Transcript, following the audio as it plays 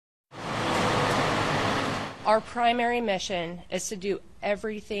Our primary mission is to do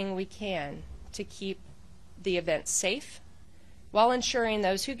everything we can to keep the event safe while ensuring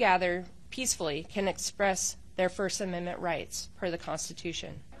those who gather peacefully can express their First Amendment rights per the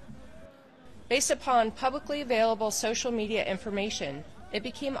Constitution. Based upon publicly available social media information, it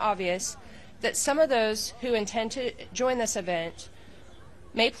became obvious that some of those who intend to join this event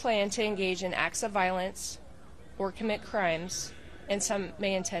may plan to engage in acts of violence or commit crimes, and some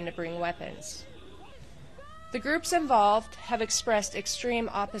may intend to bring weapons. The groups involved have expressed extreme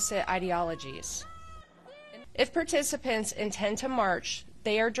opposite ideologies. If participants intend to march,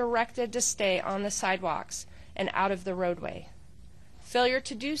 they are directed to stay on the sidewalks and out of the roadway. Failure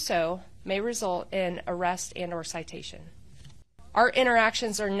to do so may result in arrest and/or citation. Our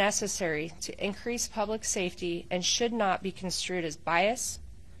interactions are necessary to increase public safety and should not be construed as bias,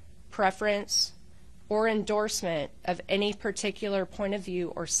 preference, or endorsement of any particular point of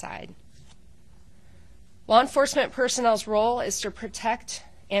view or side. Law enforcement personnel's role is to protect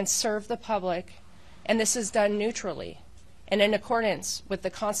and serve the public, and this is done neutrally and in accordance with the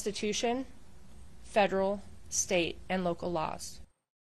Constitution, federal, state, and local laws.